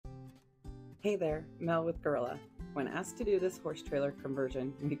Hey there, Mel with Gorilla. When asked to do this horse trailer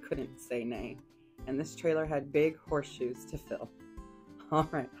conversion, we couldn't say nay, and this trailer had big horseshoes to fill.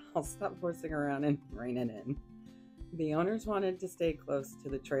 Alright, I'll stop horsing around and rein it in. The owners wanted to stay close to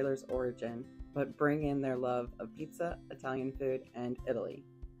the trailer's origin, but bring in their love of pizza, Italian food, and Italy.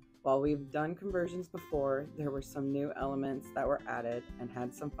 While we've done conversions before, there were some new elements that were added and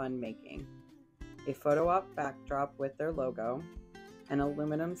had some fun making. A photo op backdrop with their logo, an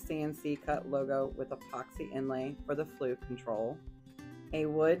aluminum CNC cut logo with epoxy inlay for the flue control, a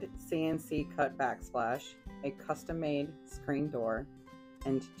wood CNC cut backsplash, a custom-made screen door,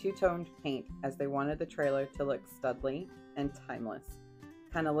 and two-toned paint as they wanted the trailer to look studly and timeless,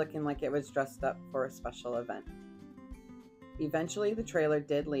 kind of looking like it was dressed up for a special event. Eventually, the trailer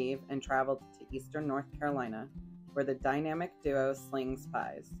did leave and traveled to eastern North Carolina, where the dynamic duo slings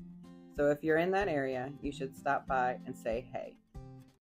pies. So if you're in that area, you should stop by and say hey.